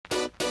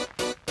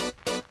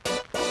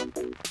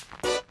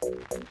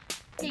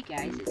Hey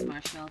guys, it's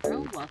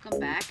MarshmallowGirl.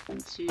 Welcome back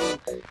to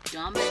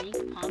Dominique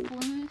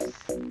Pamplemousses,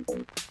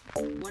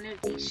 one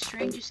of the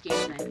strangest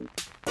games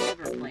I've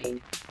ever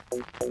played.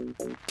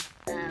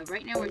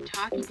 Right now we're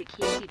talking to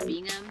Casey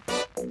Bingham,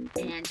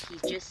 and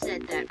he just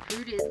said that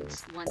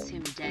Prudence wants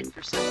him dead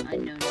for some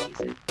unknown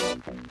reason.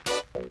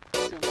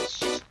 So let's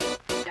just,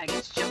 I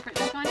guess, jump right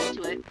back on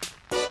into it.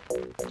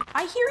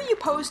 I hear you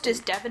posed as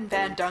Devin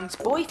Van Dung's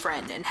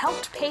boyfriend and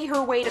helped pay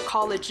her way to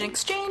college in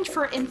exchange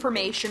for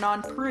information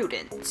on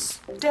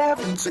Prudence.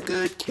 Devin's a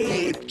good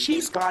kid.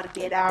 She's gotta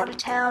get out of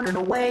town and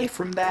away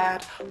from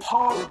that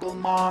horrible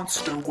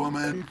monster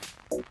woman.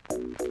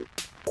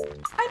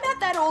 I met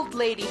that old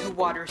lady who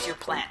waters your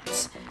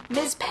plants.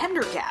 Ms.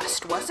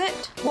 Pendergast, was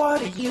it?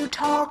 What are you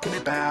talking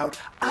about?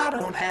 I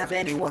don't have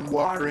anyone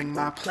watering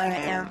my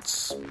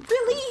plants.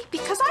 Really?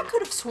 Because I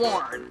could have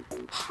sworn.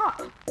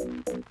 Huh.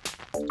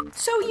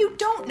 So you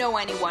don't know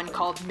anyone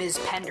called Ms.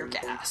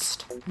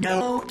 Pendergast?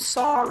 Nope,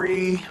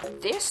 sorry.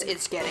 This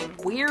is getting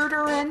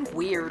weirder and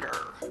weirder.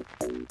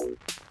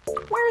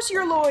 Where's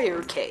your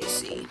lawyer,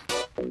 Casey?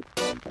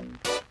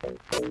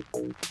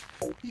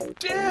 He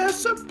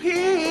disappeared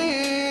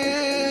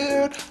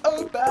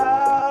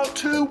about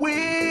 2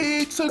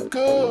 weeks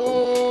ago.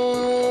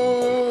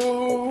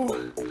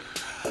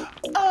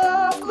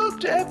 I've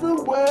looked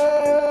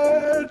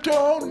everywhere,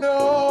 don't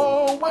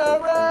know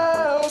where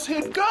else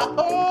he'd go.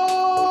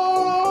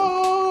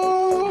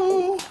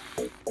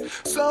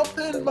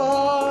 Something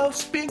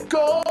must be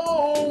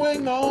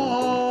going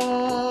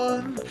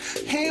on.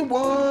 He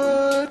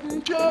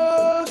wouldn't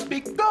just be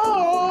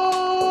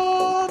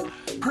gone.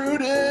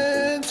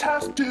 Prudence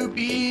has to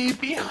be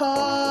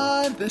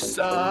behind this,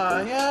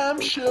 I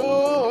am sure.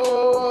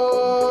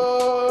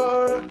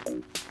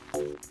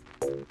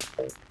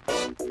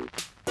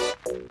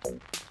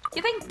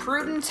 You think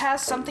Prudence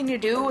has something to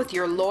do with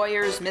your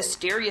lawyer's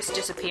mysterious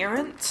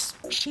disappearance?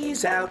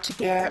 She's out to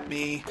get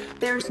me.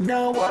 There's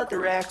no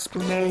other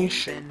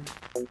explanation.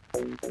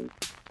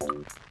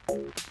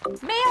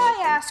 May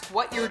I ask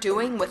what you're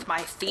doing with my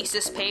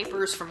thesis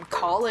papers from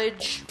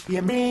college?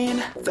 You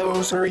mean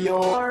those are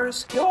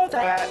yours? You're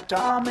that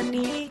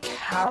Dominique.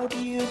 How do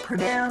you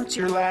pronounce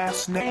your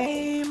last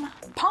name?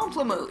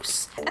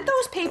 Pamplemousse. And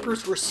those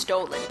papers were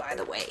stolen, by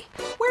the way.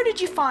 Where did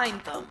you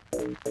find them?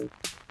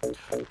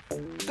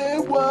 They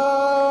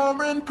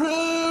were in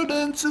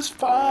Prudence's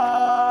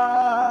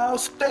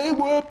files. They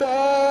were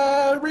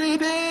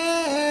buried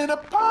in a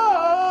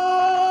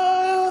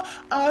pile.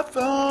 I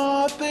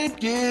thought they'd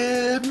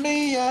give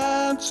me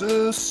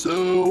answers,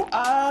 so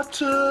I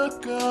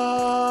took them.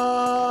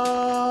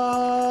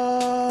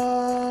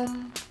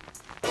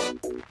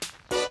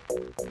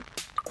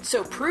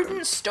 So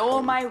Prudence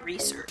stole my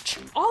research.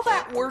 All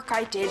that work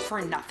I did for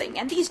nothing,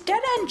 and these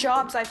dead-end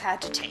jobs I've had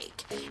to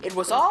take. It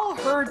was all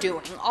her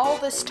doing all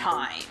this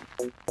time.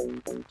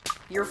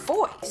 Your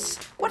voice.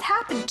 What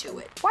happened to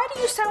it? Why do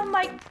you sound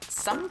like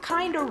some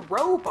kind of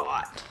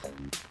robot?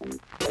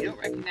 You don't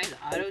recognize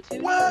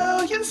auto-tune?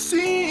 Well, you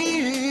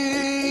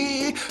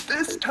see,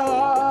 this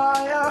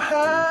tie I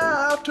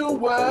have to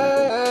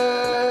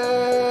wear.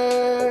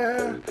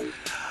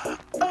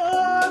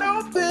 I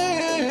don't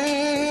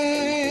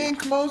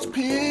think most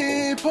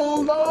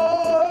people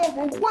are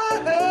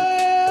aware.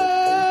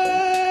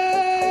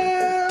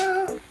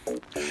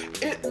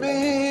 It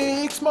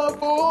makes my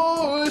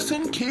voice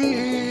in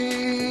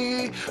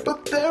key,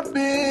 but there've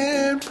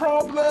been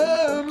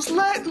problems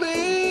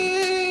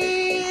lately.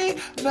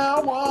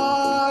 Now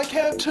I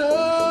can't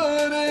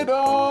turn it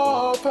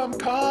off, I'm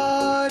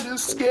kinda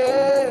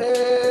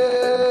scared.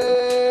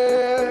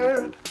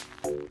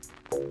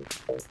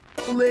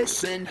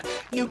 Listen,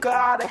 you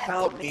gotta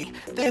help me.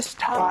 This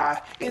tie,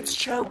 it's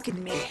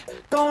choking me.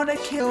 Gonna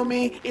kill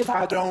me if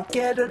I don't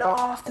get it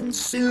off, and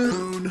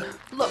soon.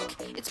 Look,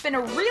 it's been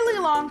a really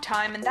long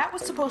time, and that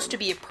was supposed to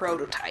be a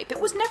prototype. It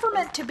was never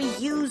meant to be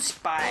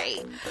used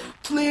by...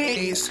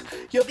 Please,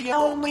 you're the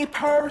only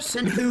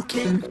person who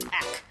can...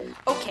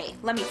 Okay,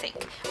 let me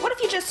think. What if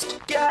you just...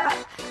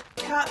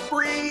 Can't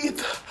breathe.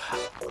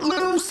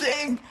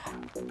 Losing.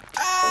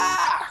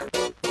 Ah!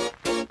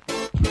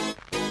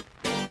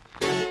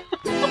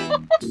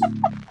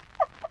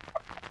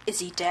 Is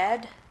he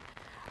dead?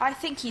 I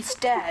think he's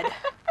dead.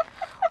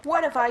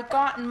 What have I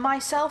gotten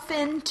myself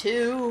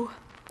into?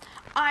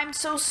 I'm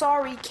so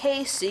sorry,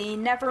 Casey.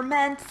 Never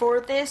meant for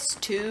this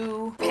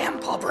to...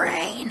 Pimple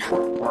brain.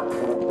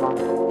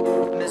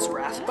 Miss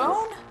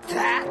Rathbone?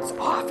 That's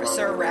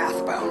Officer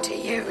Rathbone to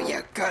you,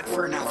 you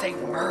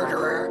good-for-nothing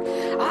murderer.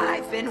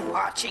 I've been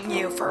watching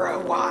you for a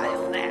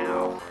while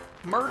now.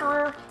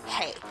 Murderer?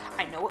 Hey,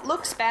 I know it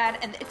looks bad,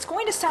 and it's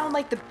going to sound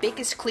like the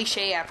biggest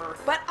cliche ever,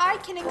 but I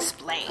can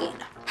explain.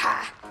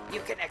 Ha!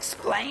 You can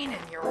explain in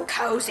your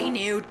cozy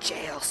new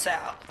jail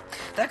cell.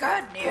 The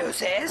good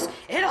news is,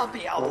 it'll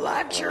be a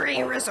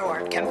luxury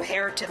resort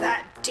compared to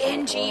that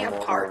dingy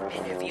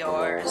apartment of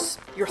yours.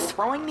 You're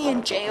throwing me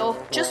in jail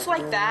just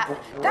like that?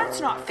 That's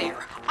not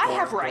fair. I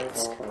have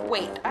rights.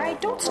 Wait, I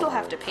don't still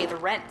have to pay the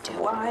rent,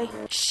 do I?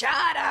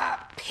 Shut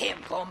up,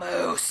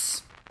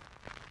 Pamplemousse.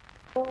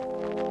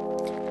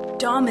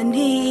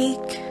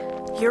 Dominique,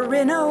 you're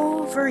in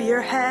over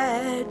your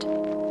head.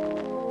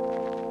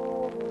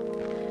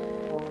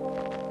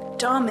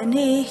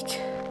 Dominique,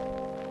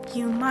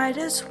 you might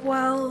as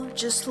well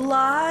just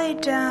lie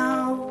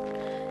down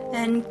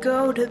and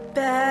go to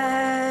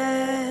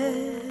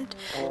bed.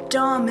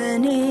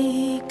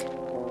 Dominique,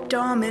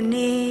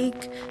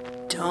 Dominique,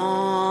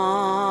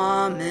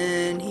 Dominique.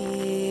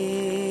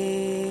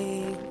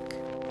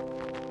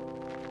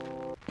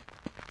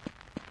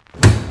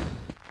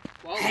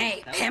 Whoa,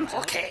 Hey, that was Pimple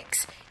loud.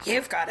 Cakes,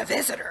 you've got a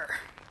visitor.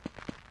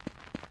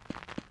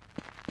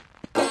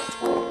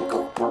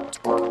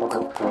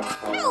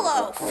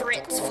 Hello,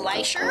 Fritz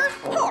Fleischer,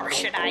 or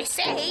should I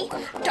say,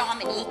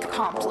 Dominique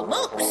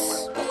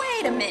Pamplemousse.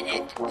 Wait a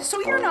minute, so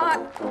you're not,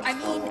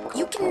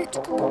 you can...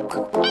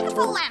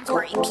 Agatha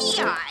Lamprey,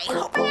 P.I.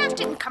 Hope my act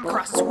didn't come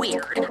across as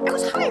weird. I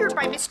was hired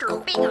by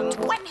Mr. Bingham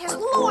when his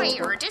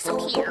lawyer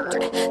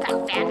disappeared.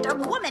 That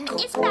Phantom woman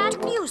is bad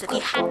news if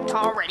you hadn't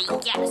already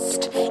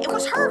guessed. It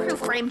was her who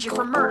framed you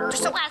for murder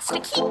so as to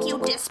keep you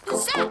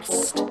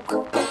dispossessed.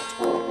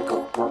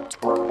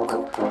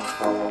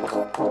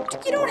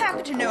 You don't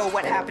happen to know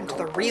what happened to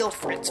the real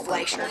Fritz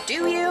Fleischer,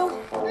 do you?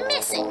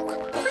 Missing.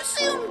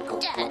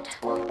 Presumed dead.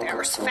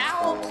 There's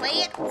foul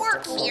play at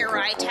work here,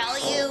 I tell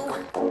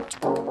you.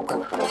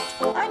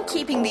 I'm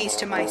keeping these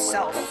to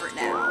myself for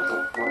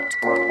now.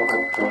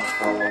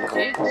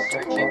 Okay,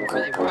 searching for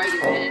the right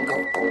event.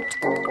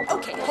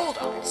 Okay, hold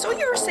on. So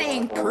you're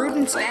saying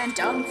Prudence Van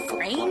Dung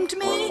framed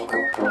me?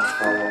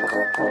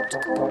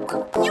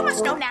 You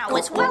must know now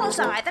as well as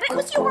I that it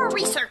was your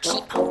research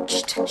she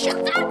poached.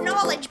 Should that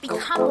knowledge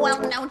become well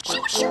known, she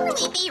would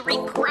surely be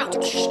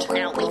reproached.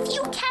 Now, if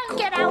you can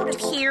get out of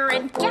here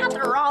and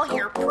gather all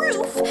your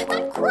proof,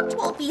 that crook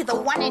will be the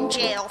one in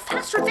jail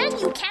faster than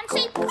you can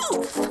say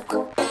poof.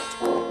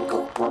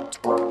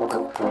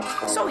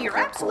 So you're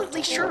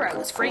absolutely sure I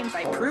was framed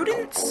by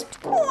Prudence?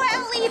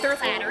 Well, either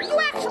that or you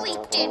actually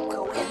did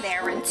go in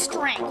there and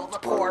strangle the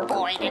poor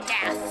boy to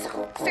death.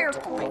 Fair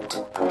point.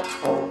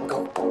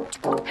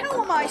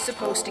 How am I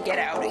supposed to get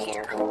out of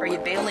here? Are you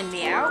bailing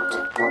me out?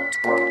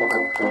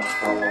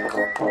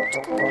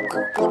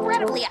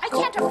 Regrettably, I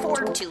can't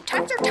afford to.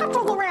 Times are tough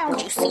all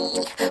around, you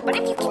see. But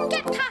if you can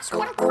get past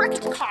one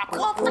crooked cop,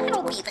 well,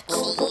 that'll be the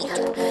key.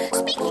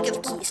 Speaking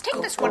of keys,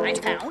 take this one I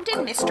found in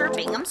Mr.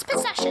 Bingham's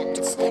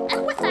possessions.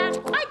 And with that,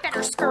 I'd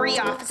better scurry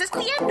off as it's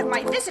the end of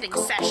my visiting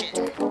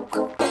session.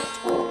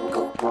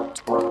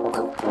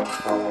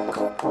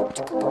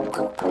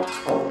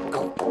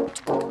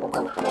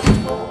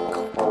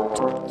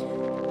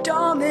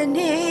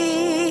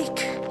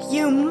 Dominique,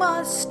 you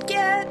must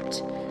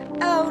get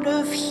out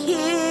of here.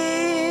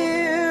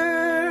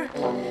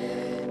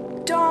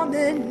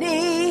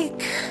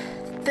 Dominique,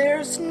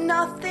 there's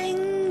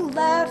nothing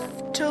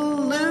left to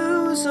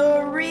lose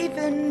or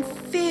even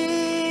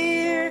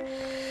fear.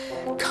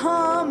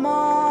 Come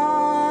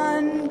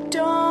on,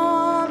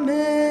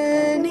 Dominique.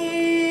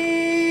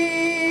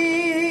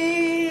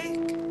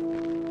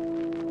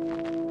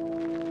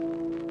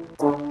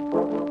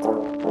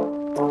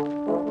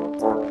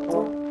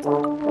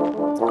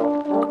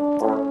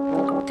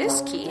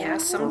 This key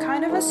has some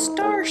kind of a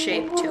star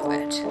shape to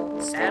it.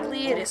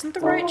 Sadly, it isn't the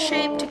right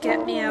shape to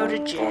get me out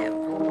of jail.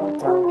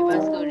 We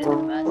must go to the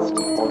bus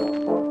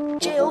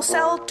stand. Jail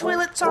cell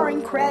toilets are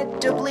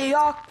incredibly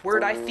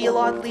awkward. I feel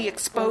oddly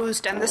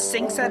exposed, and the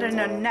sink's at an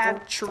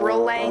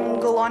unnatural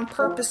angle on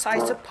purpose,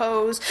 I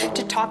suppose.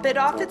 To top it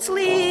off, it's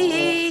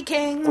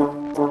leaking.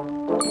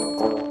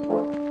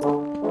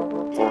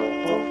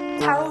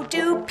 How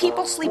do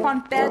people sleep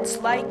on beds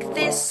like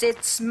this?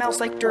 It smells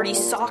like dirty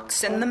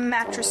socks, and the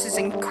mattress is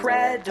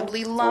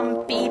incredibly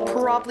lumpy,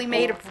 probably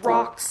made of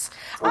rocks.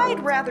 I'd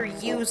rather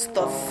use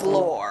the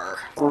floor.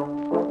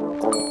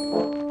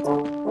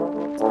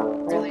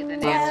 Really, the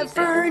Nancy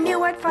Never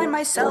knew I'd find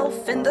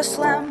myself in the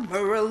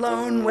slammer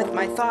alone with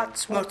my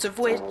thoughts, most of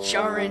which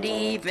aren't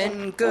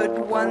even good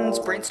ones.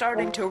 Brain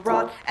starting to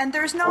rot, and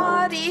there's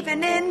not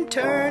even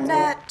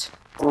internet.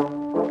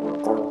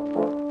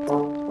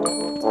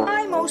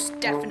 I most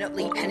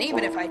definitely, and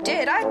even if I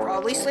did, I'd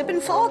probably slip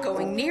and fall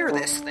going near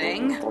this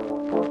thing.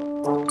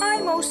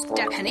 I most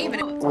definitely, even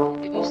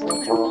If you slip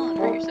and fall and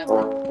hurt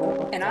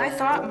yourself, and I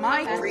thought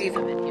my fast grief.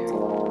 come in here.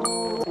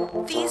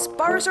 These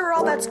bars are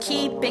all that's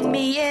keeping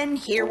me in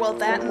here. Well,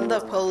 that and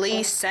the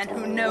police, and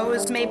who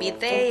knows, maybe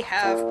they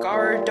have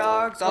guard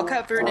dogs all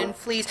covered in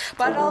fleas.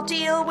 But I'll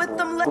deal with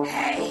them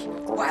Hey,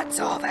 what's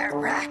all that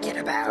racket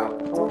about?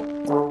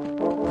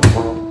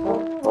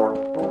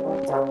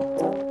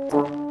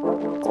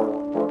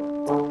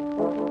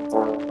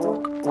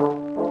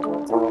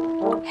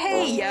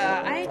 Hey,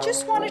 I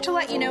just wanted to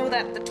let you know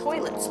that the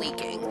toilet's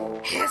leaking.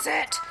 Is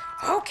it?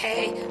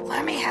 Okay,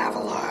 let me have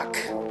a look.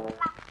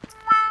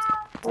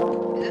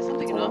 Is that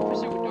something an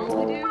officer would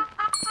normally do?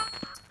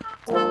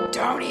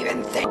 Don't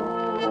even think.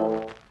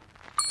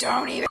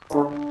 Don't even.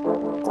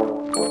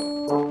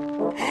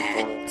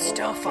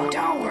 Still fun.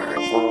 Don't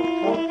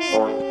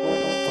worry.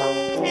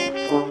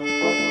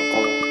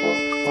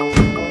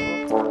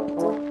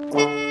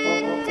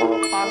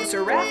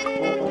 Officer Rath.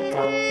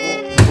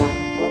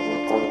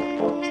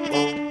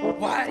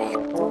 What?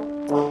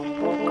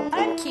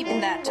 I'm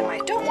keeping that to my...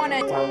 Don't want to...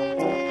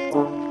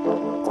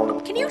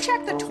 Can you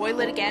check the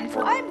toilet again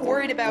for... I'm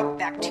worried about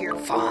bacteria.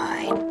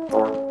 Fine.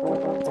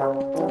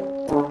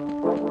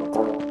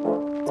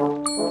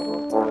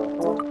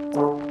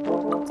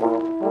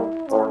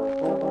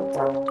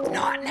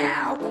 Not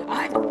now.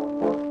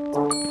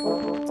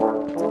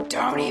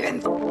 Don't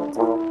even...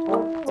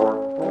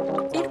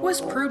 It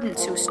was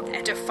Prudence who...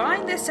 And to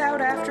find this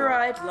out after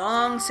I'd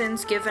long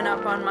since given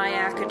up on my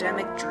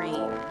academic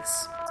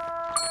dreams.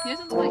 He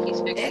doesn't look like he's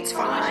fixing It's as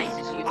much fine. as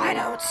you do. I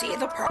don't see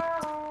the problem.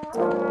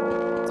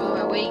 Oh,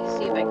 I'm waiting to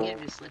see if I can get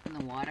him to slip in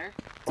the water.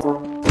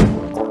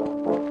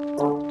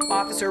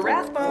 Officer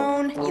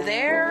Rathbone, you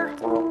there?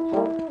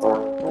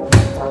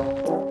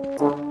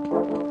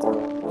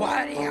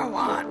 What do you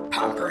want,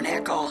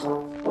 Pumpernickel?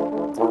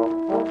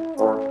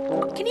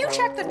 Can you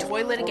check the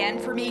toilet again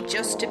for me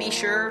just to be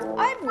sure?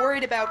 I'm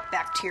worried about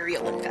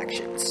bacterial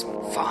infections.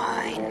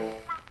 Fine.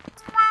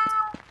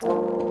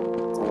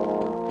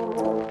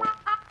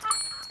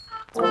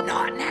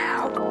 Not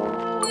now.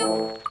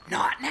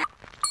 Not now.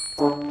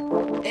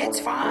 It's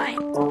fine.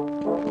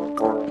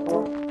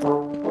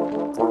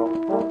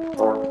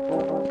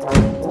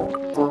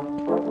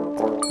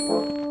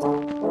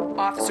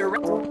 Officer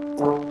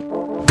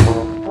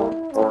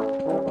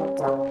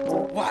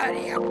What do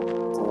you...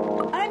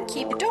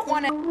 Don't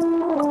want to...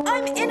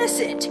 I'm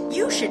innocent.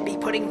 You should be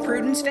putting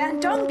Prudence Van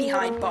Dung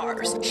behind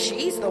bars.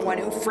 She's the one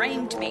who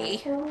framed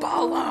me.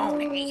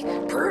 Baloney.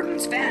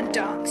 Prudence Van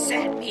Dung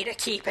sent me to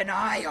keep an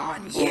eye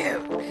on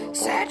you.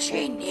 Said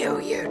she knew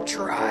you'd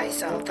try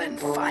something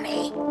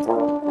funny. For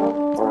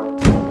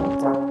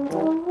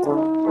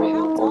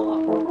how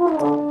long?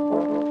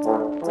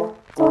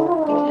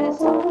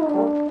 Because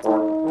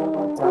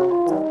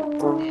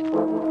it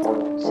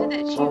said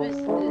that she was...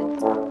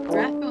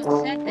 Rathbone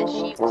said that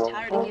she was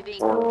tired of giving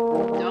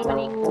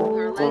Dominique,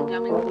 or letting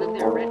Dominique live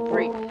there rent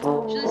free.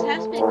 So this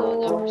has been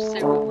going on for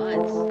several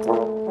months.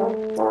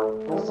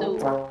 So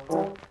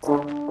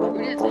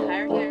Prudence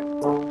hired him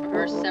or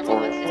her several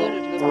months ago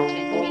to go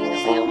pretend to be the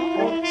landlord.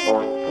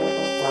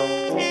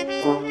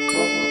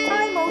 I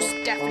most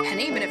definitely...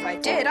 And even if I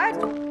did, I'd...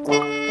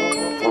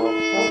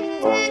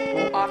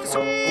 Officer...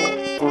 I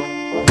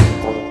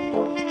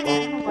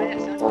don't know why that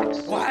sound effect's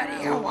so What do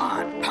you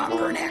want,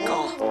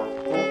 Pumpernickel?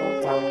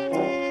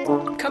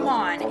 Come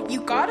on,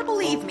 you gotta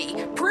believe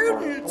me.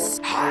 Prudence!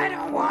 I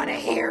don't want to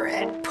hear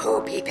it,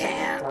 poopy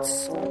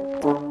pants.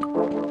 Come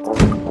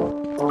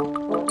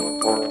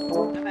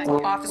back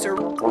here. Officer...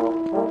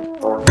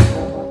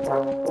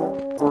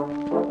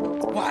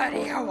 What do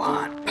you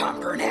want,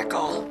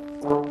 Pumpernickel?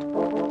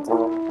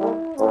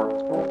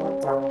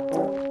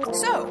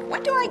 So,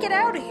 when do I get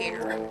out of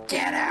here?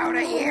 Get out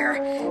of here.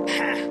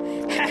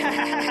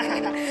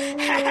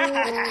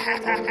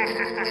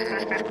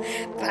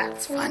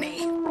 That's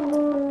funny.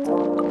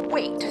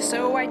 Wait,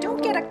 so I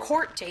don't get a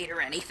court date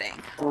or anything.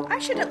 I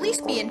should at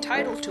least be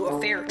entitled to a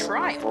fair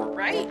trial,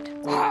 right?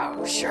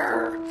 Oh,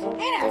 sure.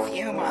 In a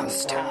few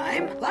months'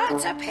 time,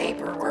 lots of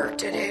paperwork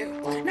to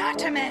do. Not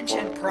to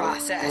mention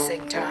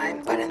processing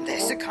time. But in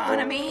this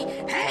economy,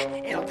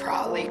 it'll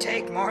probably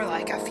take more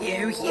like a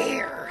few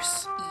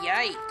years.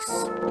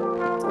 Yikes.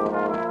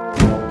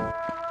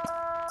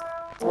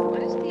 What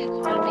does the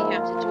economy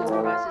have to do with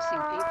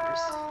processing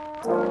papers?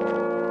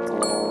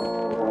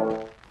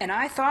 And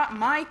I thought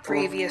my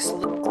previous...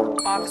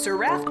 Officer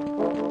Rath...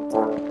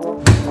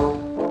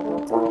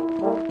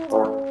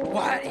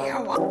 What do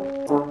you want?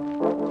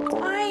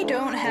 I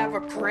don't have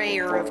a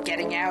prayer of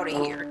getting out of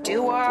here,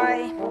 do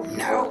I?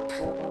 Nope.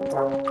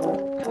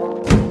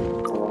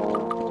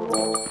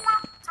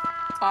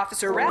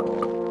 Officer Rath...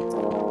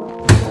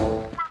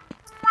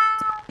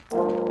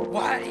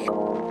 What do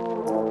you...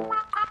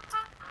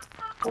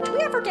 Do we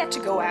ever get to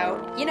go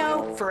out, you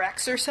know, for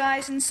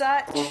exercise and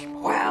such?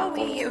 Well,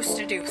 we used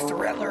to do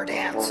thriller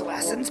dance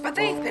lessons, but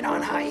they've been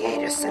on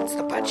hiatus since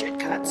the budget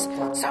cuts,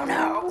 so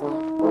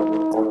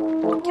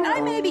no. Can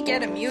I maybe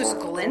get a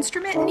musical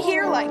instrument in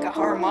here, like a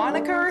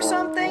harmonica or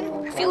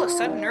something? I feel a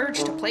sudden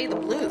urge to play the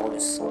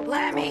blues.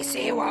 Let me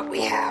see what we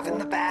have in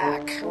the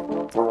back. I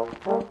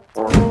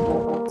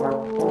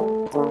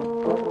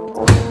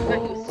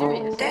thought he was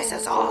serious. This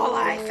is all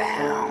I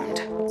found.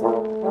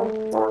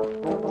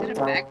 Is it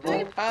a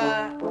bagpipe?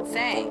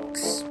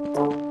 Thanks.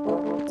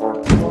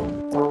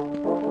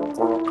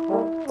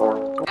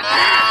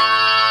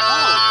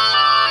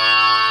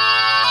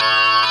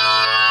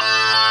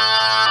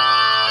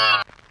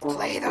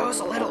 Play those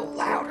a little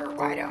louder,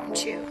 why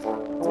don't you?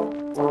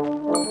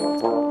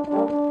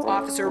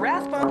 Officer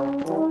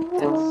Rathbone...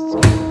 That's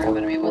scared the crap out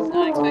of me. I was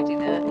not expecting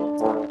that.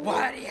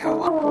 What do you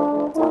want?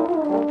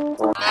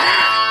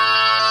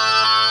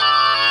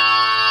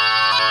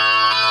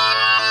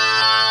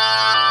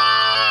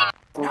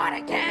 Not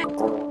again.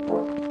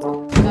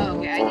 Oh,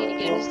 okay, I need to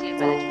get him to stand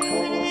by the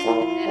toilet,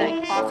 and then I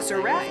can... Officer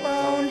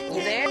Rathbone,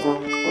 you there?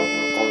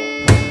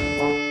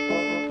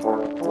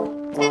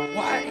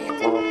 What do you...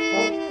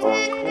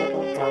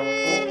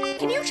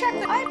 Can you check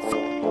the...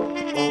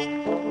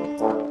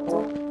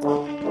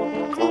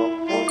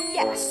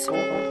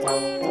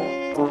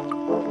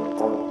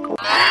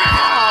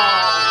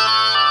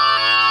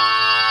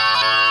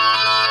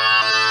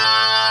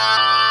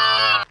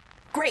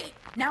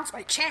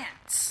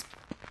 chance.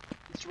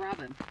 Let's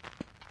rob him.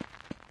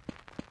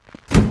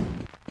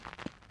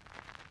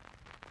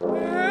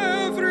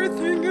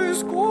 Everything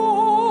is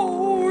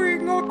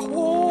going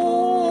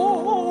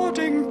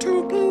according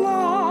to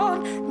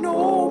plan.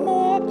 No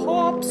more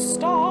pop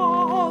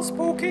stars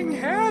poking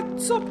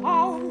heads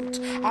about,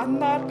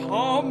 and that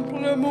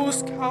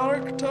Pamplemousse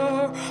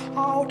character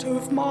out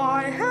of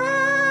my head.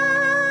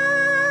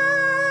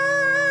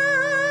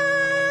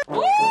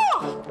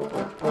 Oh!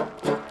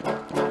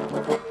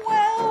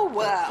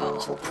 Well,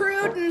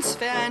 Prudence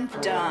Van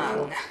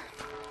Dung.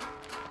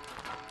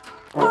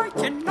 I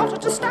cannot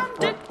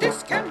understand it,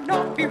 this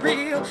cannot be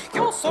real.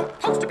 You're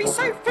supposed to be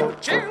safe in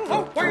jail,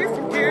 away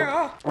from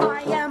here.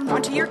 I am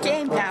onto your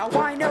game now,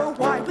 I know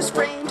I was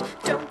framed.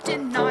 Don't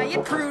deny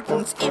it,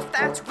 Prudence, if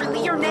that's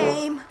really your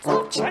name.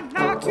 Such an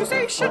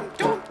accusation,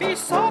 don't be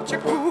such a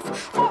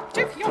goof. But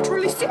if you're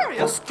truly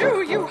serious,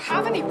 do you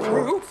have any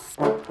proof?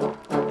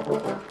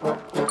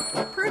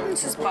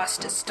 Prudence's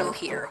bust is still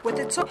here, with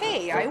its...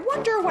 Hey, I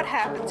wonder what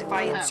happens if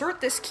I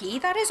insert this key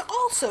that is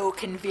also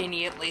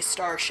conveniently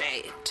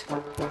star-shaped.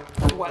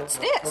 What's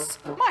this?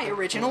 My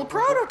original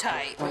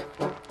prototype.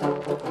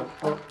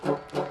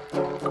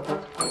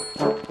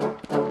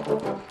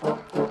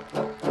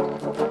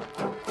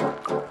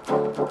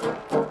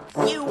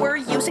 You were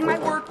using my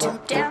work to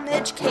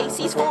damage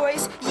Casey's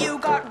voice. You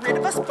got rid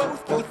of us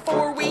both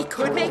before we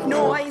could make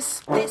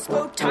noise. This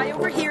bow tie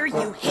over here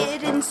you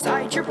hid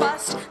inside your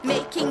bust,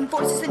 making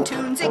voices and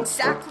tunes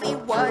exactly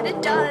what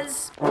it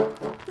does.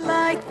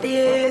 Like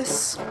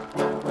this.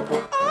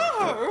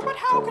 Oh, but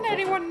how can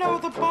anyone know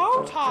the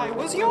bow tie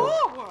was your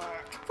work?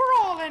 For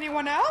all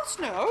anyone else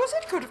knows,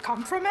 it could have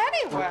come from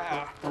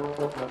anywhere.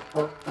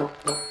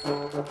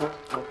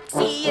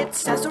 See, it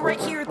says right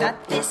here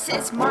that this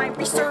is my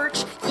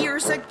research.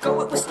 Years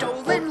ago it was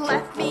stolen,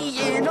 left me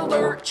in a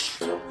lurch.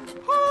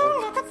 Oh,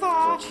 look at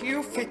that,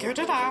 you figured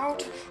it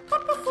out.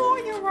 But before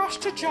you rush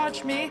to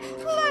judge me,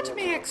 let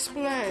me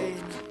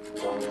explain.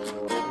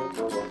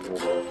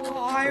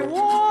 I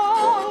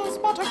was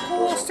but a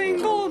poor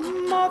single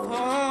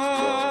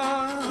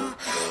mother,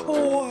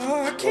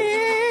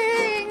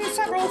 working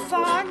several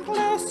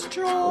thankless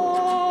jobs.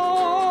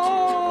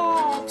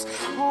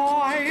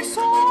 I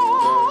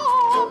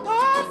saw a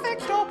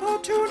perfect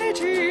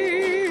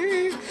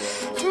opportunity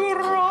to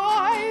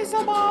rise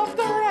above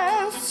the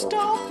rest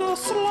of the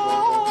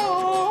slobs.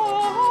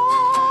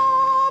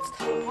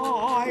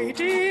 I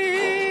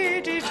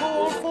did it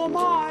all for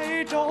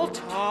my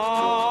daughter,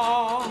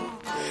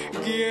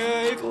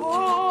 gave her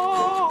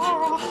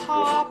a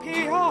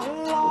happier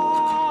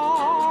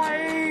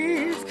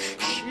life.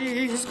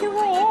 She's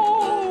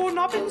grown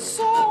up in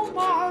so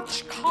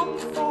much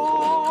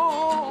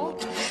comfort,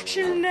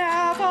 she'll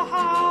never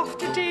have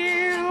to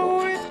deal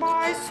with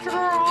my strife.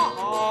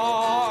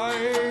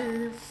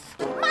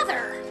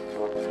 Mother!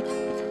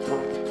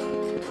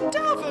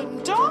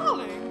 Devon,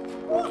 darling!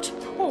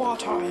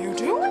 What are you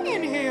doing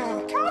in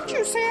here? Can't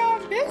you see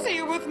I'm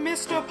busy with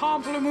Mr.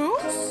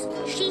 Pamplemousse?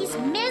 She's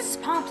Ms.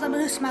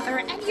 Pamplemousse, Mother,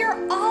 and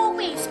you're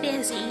always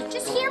busy.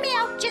 Just hear me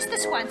out just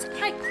this once, and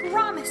I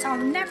promise I'll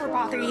never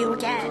bother you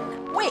again.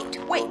 Wait,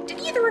 did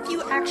either of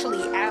you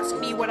actually ask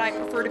me what I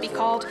prefer to be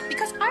called?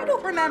 Because I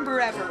don't remember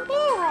ever.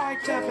 All right,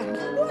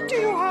 Devon, what do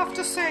you have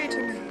to say to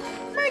me?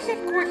 Make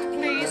it quick,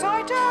 please.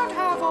 I don't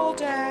have all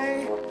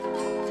day.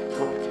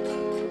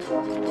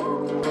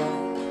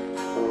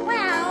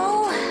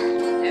 Well,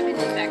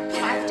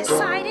 I've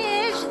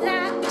decided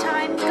that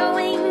I'm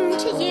going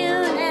to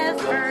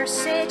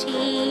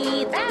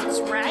university. That's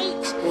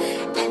right.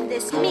 And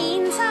this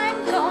means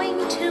I'm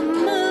going to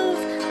move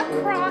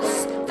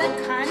across the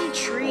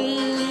country.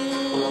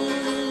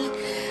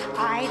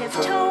 I'd have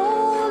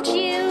told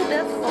you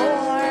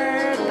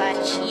before,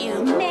 but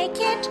you make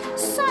it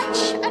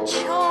such a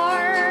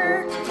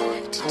chore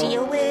to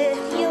deal with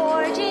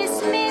your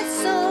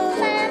dismissal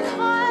and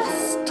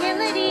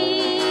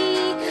hostility.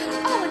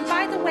 Oh, and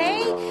by the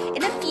way,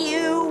 in a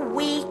few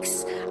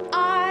weeks,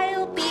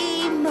 I'll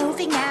be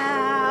moving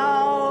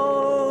out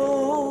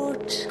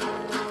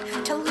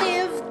to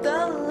live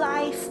the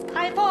life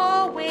I've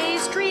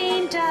always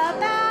dreamed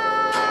about.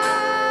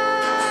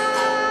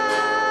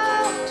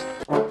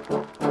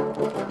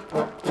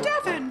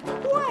 Devon,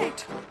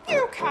 wait!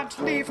 You can't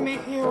leave me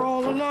here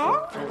all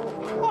alone.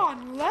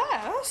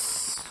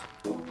 Unless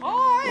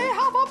I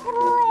have a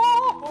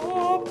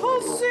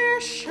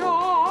proposition.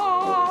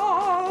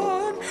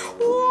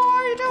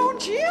 Why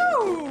don't you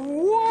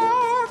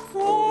work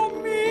for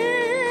me?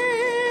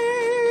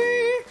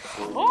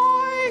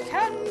 I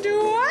can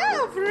do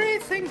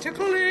everything to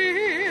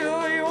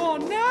clear your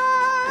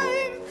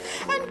name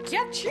and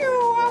get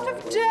you out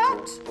of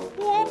debt.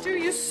 What do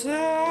you say?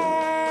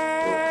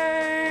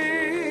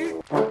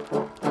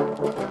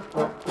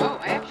 Oh,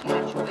 I actually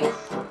had a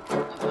choice.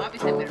 Well,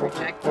 obviously I'm going to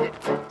reject it,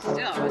 but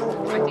still, I was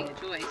expecting a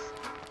choice.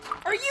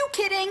 Are you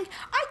kidding?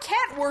 I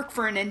can't work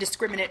for an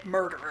indiscriminate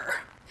murderer.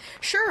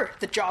 Sure,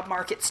 the job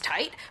market's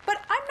tight, but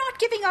I'm not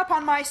giving up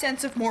on my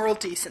sense of moral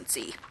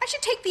decency. I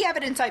should take the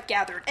evidence I've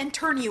gathered and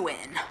turn you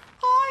in.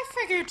 I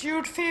figured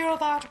you'd feel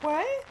that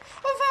way.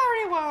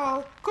 Very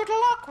well. Good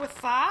luck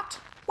with that.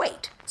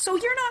 Wait, so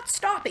you're not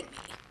stopping me?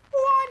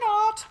 Why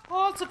not?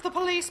 Odds of the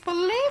police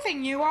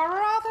believing you are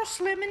rather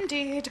slim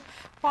indeed.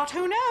 But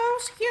who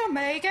knows? You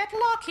may get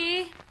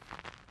lucky.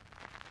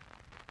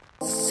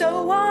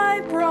 So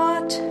I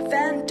brought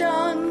Van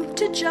Dung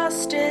to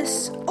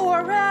justice,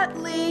 or at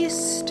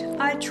least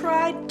I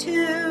tried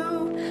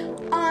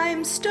to.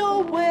 I'm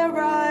still where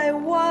I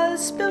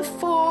was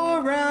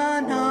before,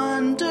 an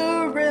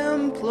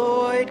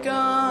underemployed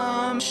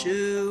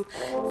gumshoe,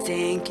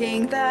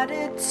 thinking that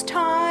it's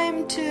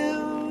time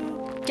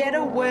to get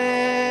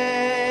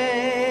away.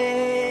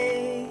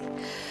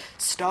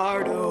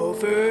 Start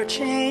over,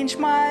 change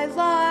my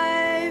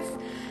life,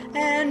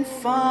 and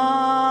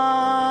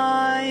find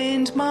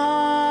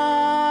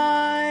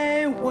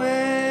my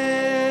way.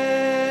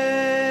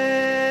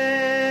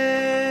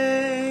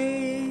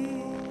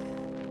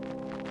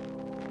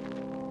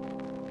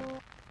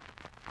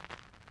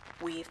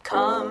 We've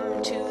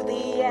come to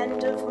the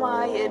end of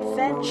my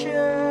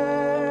adventure.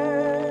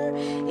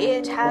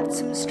 It had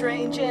some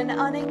strange and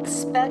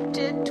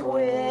unexpected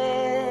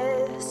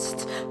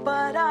twists,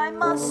 but I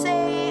must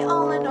say,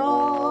 all in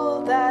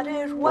all, that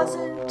it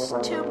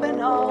wasn't too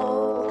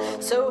banal.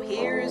 So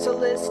here's a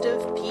list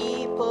of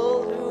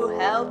people who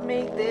helped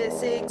make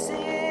this exist.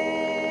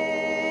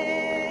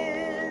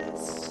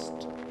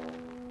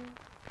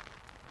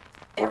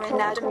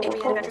 Aaron, Adam,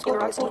 Adrian, Adventures,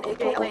 Taylor, Augustine,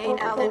 AJ, Elaine,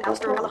 Alan,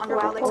 Alistair, Alejandro,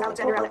 Alex,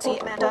 Alexander,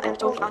 Alexi, Amanda,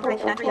 Anatoly, Andre,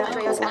 Andrea,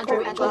 Andreas,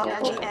 Andrew, Angela,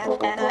 Angie,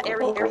 Anna,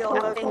 Ari, Ariel,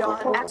 Emma,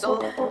 John, Axel,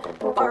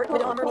 Bart,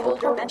 Madon, Bernie,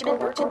 Holder, Benjamin,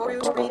 Burton,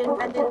 Borus, Braden,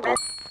 Brendan, Ben.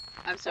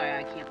 I'm sorry,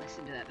 I can't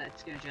listen to that.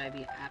 That's going to drive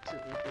me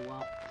absolutely up the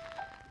wall.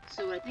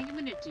 So what I think I'm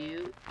going to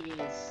do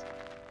is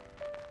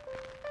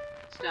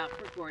stop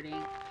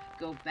recording,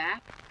 go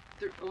back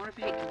through. I wonder if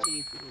I hit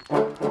continue for.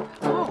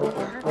 Oh,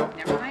 perfect.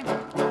 Never mind.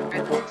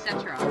 Alright, let's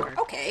accept her offer.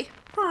 Okay.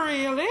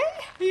 Really?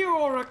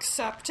 You're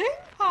accepting?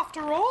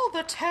 After all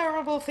the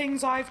terrible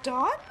things I've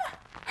done?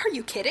 Are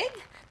you kidding?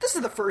 This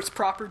is the first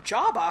proper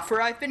job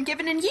offer I've been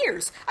given in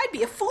years. I'd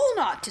be a fool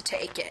not to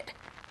take it.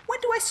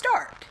 When do I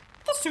start?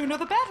 The sooner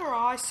the better,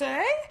 I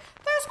say.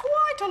 There's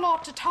quite a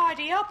lot to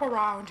tidy up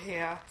around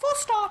here. For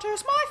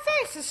starters, my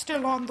face is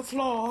still on the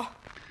floor.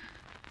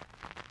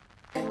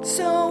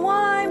 So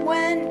I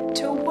went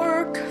to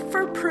work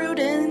for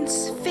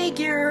Prudence,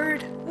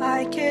 figured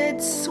I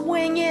could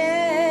swing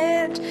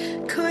it.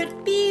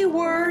 Could be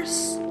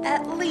worse,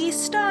 at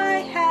least I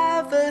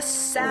have a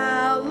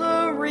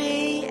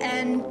salary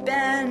and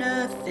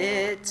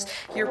benefits.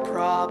 You're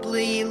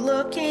probably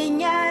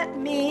looking at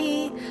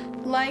me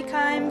like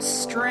I'm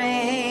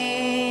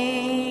strange,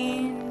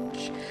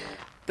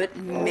 but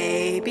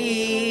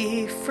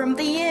maybe from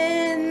the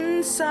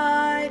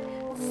inside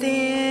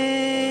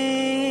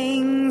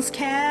things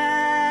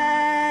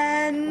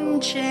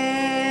can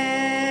change.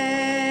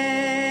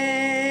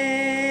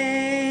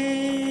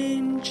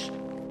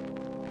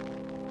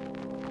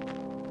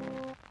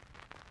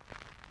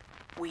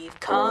 We've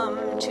come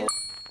to...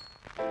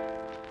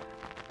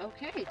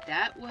 Okay,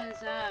 that was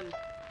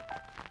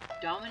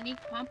Dominique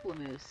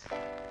Pamplemousses.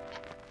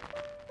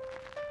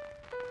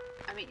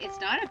 I mean, it's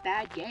not a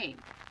bad game.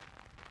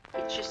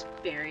 It's just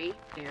very,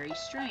 very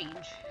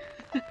strange.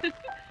 I mean,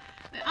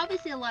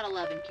 obviously, a lot of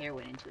love and care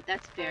went into it.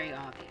 That's very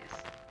obvious.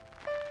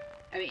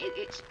 I mean,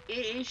 it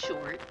is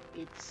short.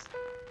 It's,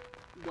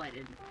 what,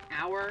 an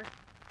hour,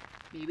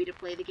 maybe, to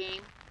play the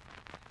game.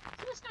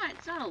 So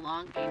it's not a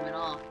long game at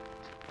all.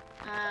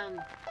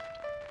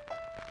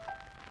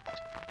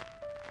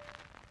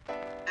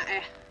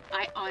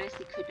 I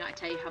honestly could not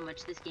tell you how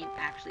much this game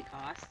actually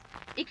costs.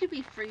 It could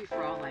be free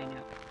for all I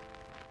know.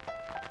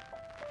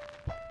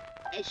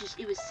 It's just,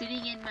 it was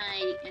sitting in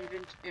my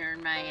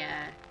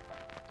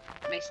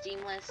my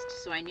Steam list,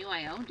 so I knew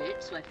I owned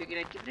it, so I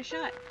figured I'd give it a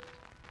shot.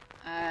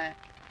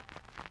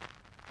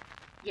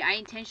 Yeah, I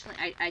intentionally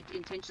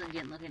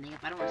didn't look anything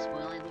up. I don't want to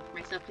spoil anything for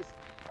myself, because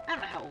I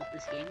don't know how old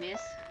this game is.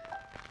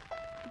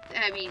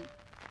 I mean,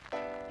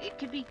 it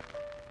could be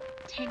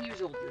 10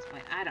 years old at this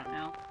point. I don't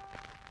know.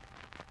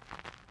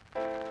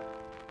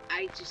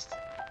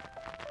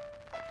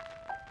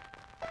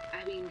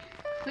 I mean,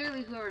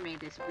 clearly whoever made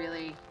this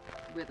really,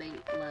 really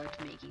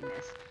loved making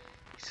this.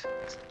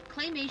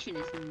 Claymation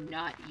is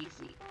not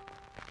easy.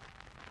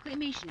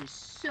 Claymation is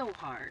so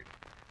hard.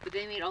 But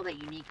they made all that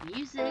unique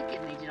music,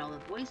 and they did all the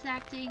voice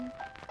acting.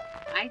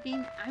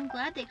 I'm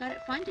glad they got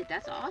it funded.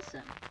 That's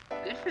awesome.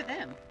 Good for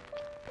them.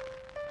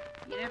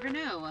 You never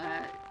know.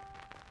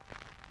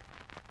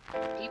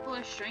 People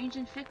are strange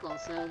and fickle,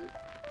 so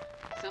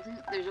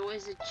there's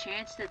always a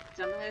chance that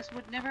something like this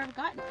would never have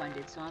gotten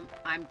funded. So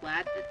I'm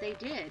glad that they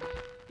did.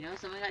 You know,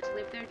 someone got to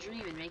live their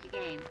dream and make a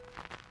game.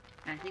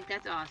 And I think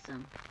that's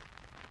awesome.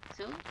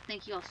 So,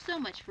 thank you all so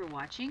much for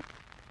watching.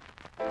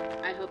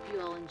 I hope you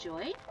all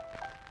enjoyed,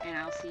 and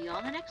I'll see you all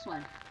in the next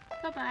one.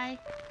 Bye-bye.